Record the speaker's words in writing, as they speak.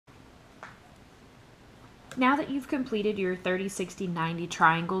Now that you've completed your 30, 60, 90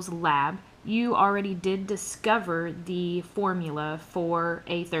 triangles lab, you already did discover the formula for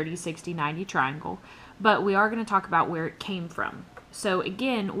a 30, 60, 90 triangle, but we are going to talk about where it came from. So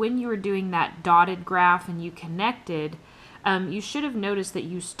again, when you were doing that dotted graph and you connected, you should have noticed that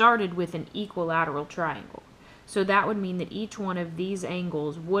you started with an equilateral triangle. So that would mean that each one of these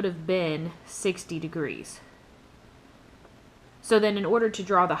angles would have been 60 degrees. So then in order to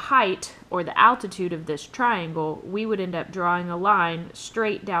draw the height or the altitude of this triangle, we would end up drawing a line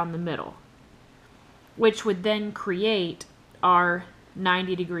straight down the middle, which would then create our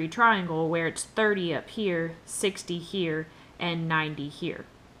 90-degree triangle where it's 30 up here, 60 here, and 90 here.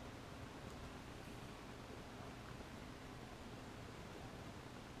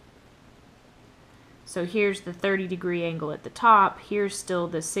 So here's the 30-degree angle at the top, here's still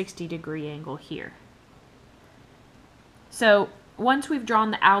the 60-degree angle here. So once we've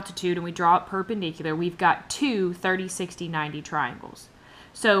drawn the altitude and we draw it perpendicular, we've got two 30, 60, 90 triangles.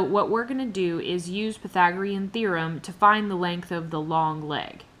 So what we're going to do is use Pythagorean theorem to find the length of the long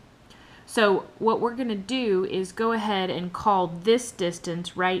leg. So what we're going to do is go ahead and call this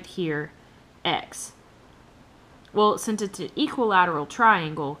distance right here x. Well, since it's an equilateral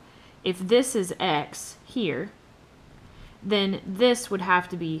triangle, if this is x here, then this would have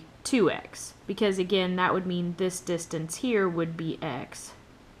to be 2x, because again that would mean this distance here would be x,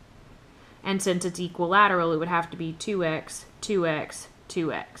 and since it's equilateral it would have to be 2x, 2x,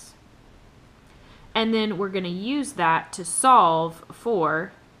 2x. And then we're going to use that to solve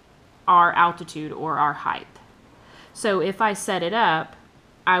for our altitude or our height. So if I set it up,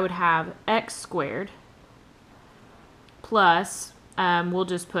 I would have x squared plus, we'll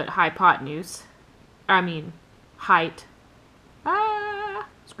just put height,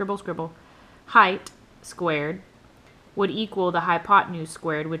 scribble, height squared would equal the hypotenuse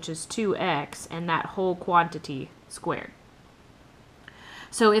squared, which is 2x, and that whole quantity squared.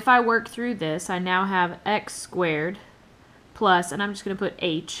 So if I work through this, I now have x squared plus, and I'm just going to put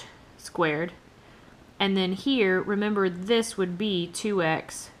h squared, and then here, remember this would be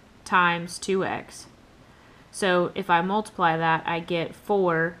 2x times 2x. So if I multiply that, I get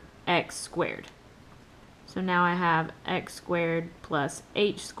 4x squared. So now I have x squared plus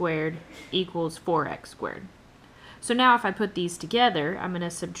h squared equals 4x squared. So now if I put these together, I'm going to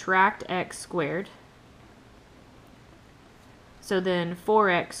subtract x squared. So then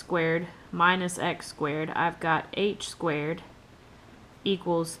 4x squared minus x squared, I've got h squared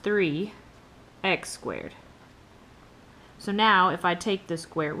equals 3x squared. So now if I take the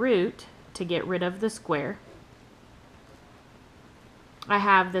square root to get rid of the square, I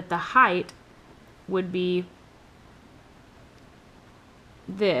have that the height would be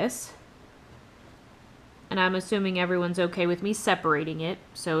this, and I'm assuming everyone's okay with me separating it,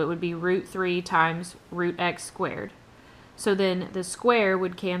 so it would be root 3 times root x squared. So then the square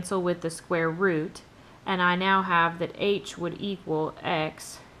would cancel with the square root, and I now have that h would equal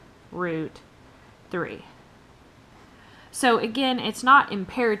x root 3. So again, it's not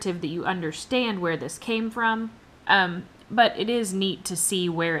imperative that you understand where this came from, but it is neat to see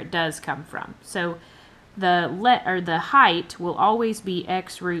where it does come from. So the height will always be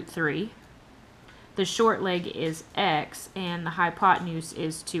x root 3. The short leg is x, and the hypotenuse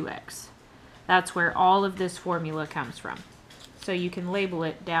is 2x. That's where all of this formula comes from. So you can label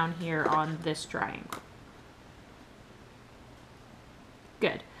it down here on this triangle.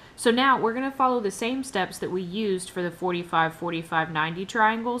 Good. So now we're going to follow the same steps that we used for the 45, 45, 90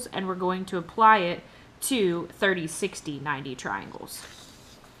 triangles, and we're going to apply it to 30, 60, 90 triangles.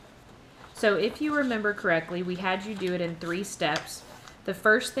 So if you remember correctly, we had you do it in 3 steps. The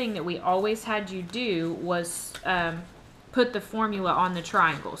first thing that we always had you do was put the formula on the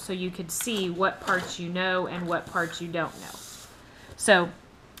triangle so you could see what parts you know and what parts you don't know. So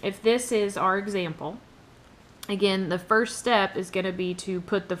if this is our example, again, the first step is going to be to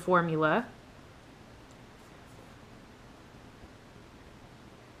put the formula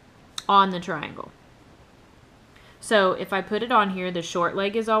on the triangle. So if I put it on here, the short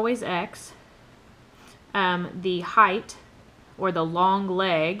leg is always x. The height, or the long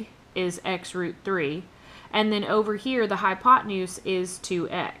leg, is x root 3. And then over here, the hypotenuse is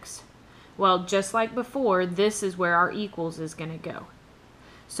 2x. Well, just like before, this is where our equals is going to go.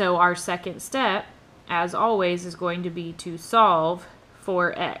 So our second step, as always, is going to be to solve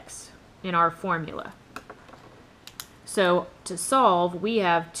for x in our formula. So to solve, we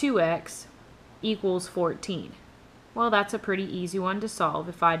have 2x equals 14. Well, that's a pretty easy one to solve.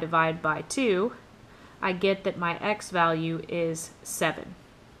 If I divide by 2, I get that my x value is 7.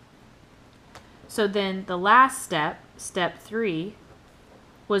 So then the last step, step 3,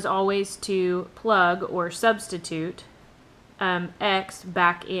 was always to plug or substitute x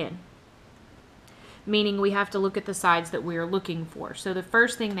back in, meaning we have to look at the sides that we are looking for. So the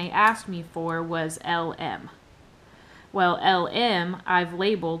first thing they asked me for was LM. Well, LM I've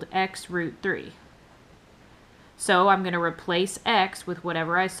labeled x root 3. So I'm going to replace x with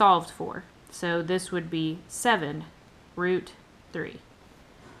whatever I solved for. So this would be 7 root 3.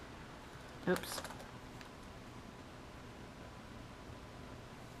 Oops.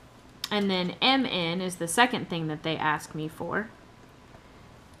 And then mn is the second thing that they ask me for.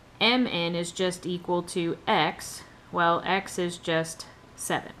 Mn is just equal to x. Well, x is just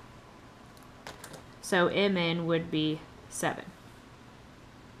 7. So mn would be 7.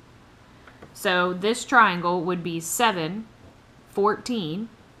 So this triangle would be 7, 14,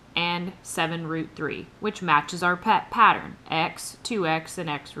 and 7 root 3, which matches our pattern, x, 2x, and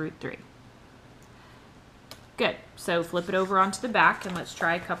x root 3. Good. So flip it over onto the back and let's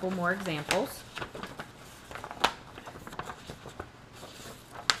try a couple more examples.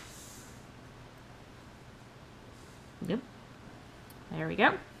 Yep. There we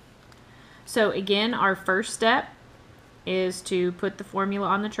go. So again, our first step is to put the formula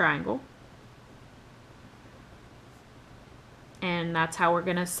on the triangle. And that's how we're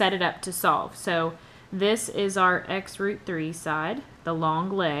going to set it up to solve. So this is our x root 3 side, the long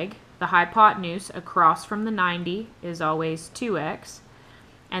leg. The hypotenuse across from the 90 is always 2x.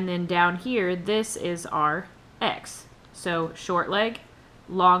 And then down here, this is our x. So short leg,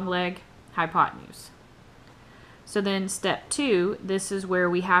 long leg, hypotenuse. So then step 2, this is where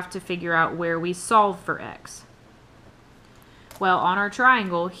we have to figure out where we solve for x. Well, on our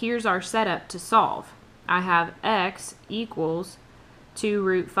triangle, here's our setup to solve. I have x equals 2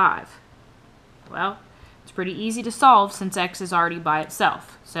 root 5. Well, it's pretty easy to solve since x is already by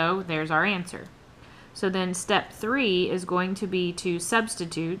itself. So there's our answer. So then step 3 is going to be to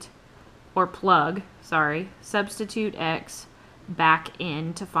substitute x back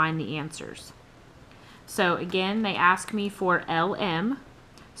in to find the answers. So again, they ask me for LM,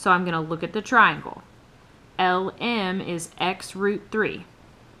 so I'm going to look at the triangle. LM is x root 3.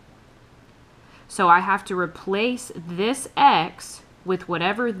 So I have to replace this x with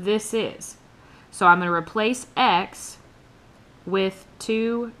whatever this is. So I'm going to replace x with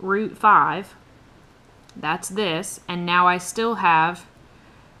 2 root 5. That's this. And now I still have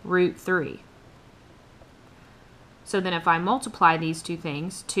root 3. So then if I multiply these two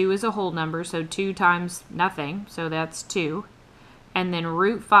things, 2 is a whole number, so 2 times nothing, so that's 2. And then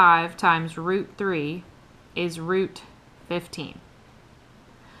root 5 times root 3 is root 15.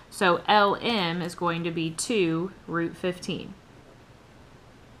 So LM is going to be 2 root 15.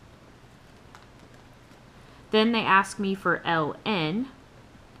 Then they ask me for LN.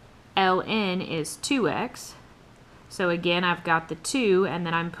 LN is 2x. So again, I've got the 2, and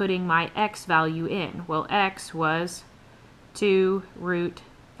then I'm putting my x value in. Well, x was 2 root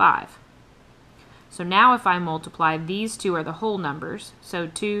 5. So now if I multiply, these two are the whole numbers. So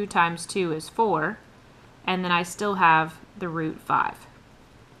 2 times 2 is 4, and then I still have the root 5.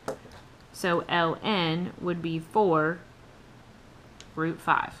 So LN would be 4 root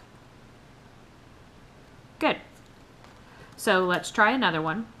 5. Good. So let's try another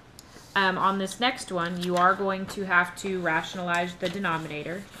one. On this next one, you are going to have to rationalize the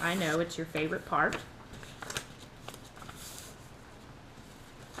denominator. I know, it's your favorite part.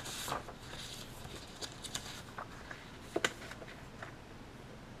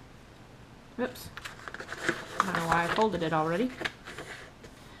 Oops. I don't know why I folded it already.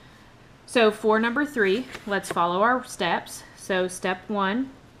 So for number 3, let's follow our steps. So step 1,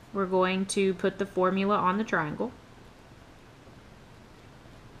 we're going to put the formula on the triangle.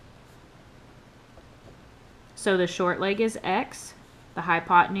 So the short leg is x, the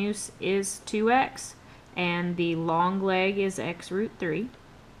hypotenuse is 2x, and the long leg is x root 3.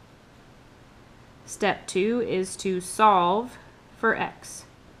 Step 2 is to solve for x.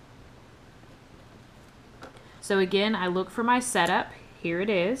 So again, I look for my setup. Here it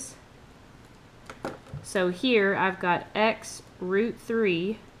is. So here I've got x root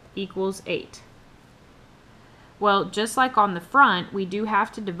 3 equals 8. Well, just like on the front, we do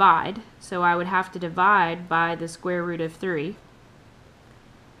have to divide. So I would have to divide by the square root of 3.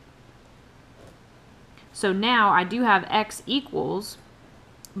 So now I do have x equals,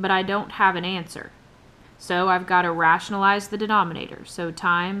 but I don't have an answer. So I've got to rationalize the denominator. So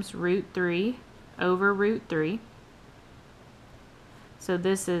times root 3 over root 3. So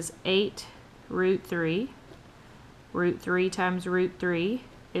this is 8 root 3. Root 3 times root 3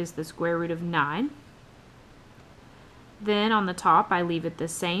 is the square root of 9. Then on the top I leave it the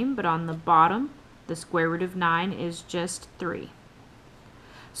same, but on the bottom the square root of 9 is just 3.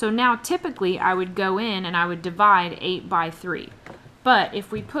 So now typically I would go in and I would divide 8 by 3. But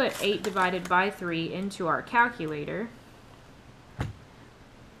if we put 8 divided by 3 into our calculator,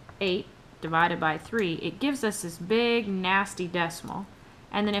 8 divided by 3, it gives us this big nasty decimal.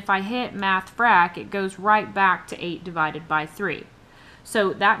 And then if I hit Math Frac, it goes right back to 8 divided by 3.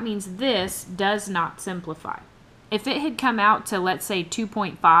 So that means this does not simplify. If it had come out to, let's say,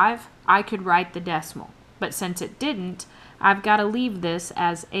 2.5, I could write the decimal. But since it didn't, I've got to leave this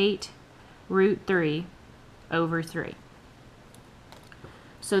as 8 root 3 over 3.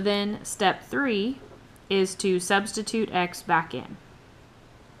 So then step 3 is to substitute x back in.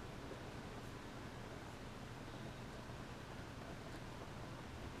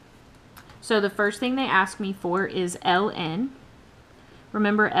 So the first thing they ask me for is ln.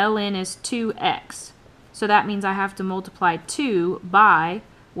 Remember, ln is 2x. So that means I have to multiply 2 by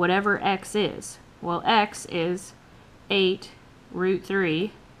whatever x is. Well, x is 8 root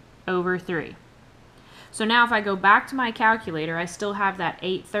 3 over 3. So now if I go back to my calculator, I still have that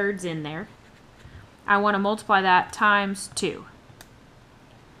 8/3 in there. I want to multiply that times 2.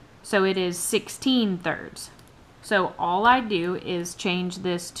 So it is 16/3. So all I do is change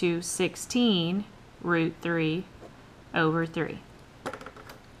this to 16 root 3 over 3.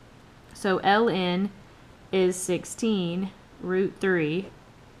 So ln is 16 root 3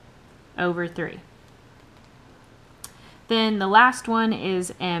 over 3. Then the last one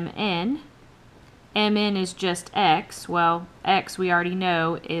is mn. Mn is just x. Well, x we already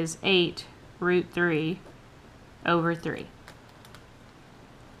know is 8 root 3 over 3.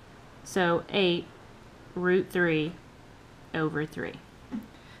 So 8 root 3 over 3.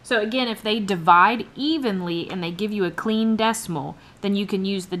 So again, if they divide evenly and they give you a clean decimal, then you can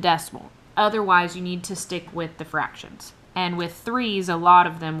use the decimal. Otherwise, you need to stick with the fractions. And with threes, a lot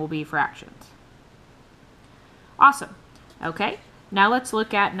of them will be fractions. Awesome. Okay, now let's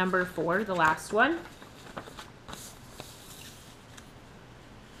look at number 4, the last one.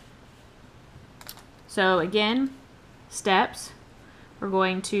 So again, steps. We're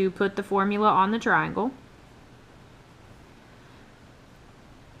going to put the formula on the triangle.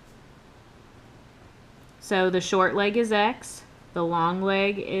 So the short leg is x, the long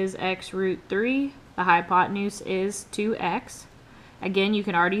leg is x root 3, the hypotenuse is 2x. Again, you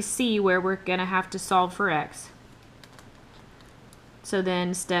can already see where we're going to have to solve for x. So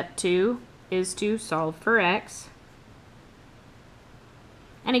then step 2 is to solve for x.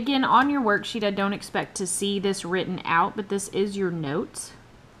 And again, on your worksheet, I don't expect to see this written out, but this is your notes.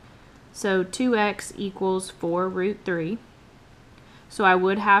 So 2x equals 4 root 3. So I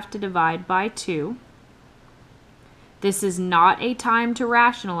would have to divide by 2. This is not a time to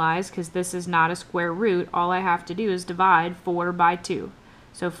rationalize because this is not a square root. All I have to do is divide 4 by 2.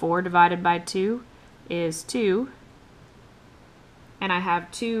 So 4 divided by 2 is 2. And I have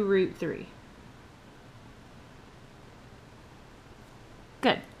 2 root 3.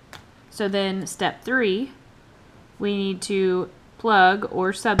 Good. So then step 3, we need to plug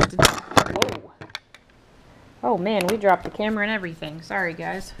or substitute. Whoa. Oh man, we dropped the camera and everything. Sorry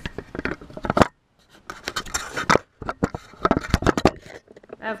guys.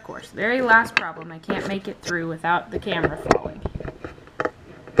 Of course, very last problem. I can't make it through without the camera falling.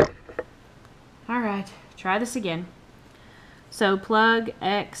 Alright, try this again. So plug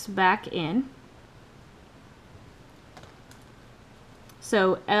x back in.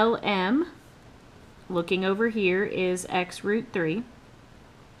 So LM, looking over here, is x root 3.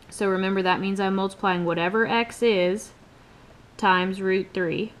 So remember that means I'm multiplying whatever x is times root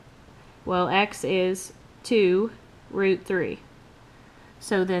 3. Well, x is 2 root 3.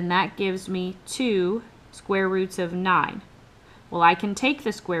 So then that gives me 2 square roots of 9. Well, I can take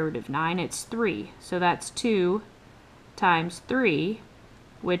the square root of 9. It's 3. So that's 2 times 3,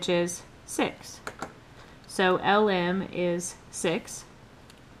 which is 6. So LM is 6.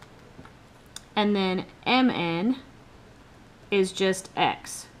 And then MN is just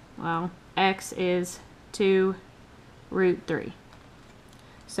x. Well, x is 2 root 3.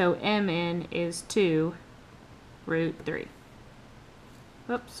 So MN is 2 root 3.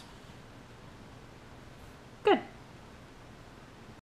 Oops.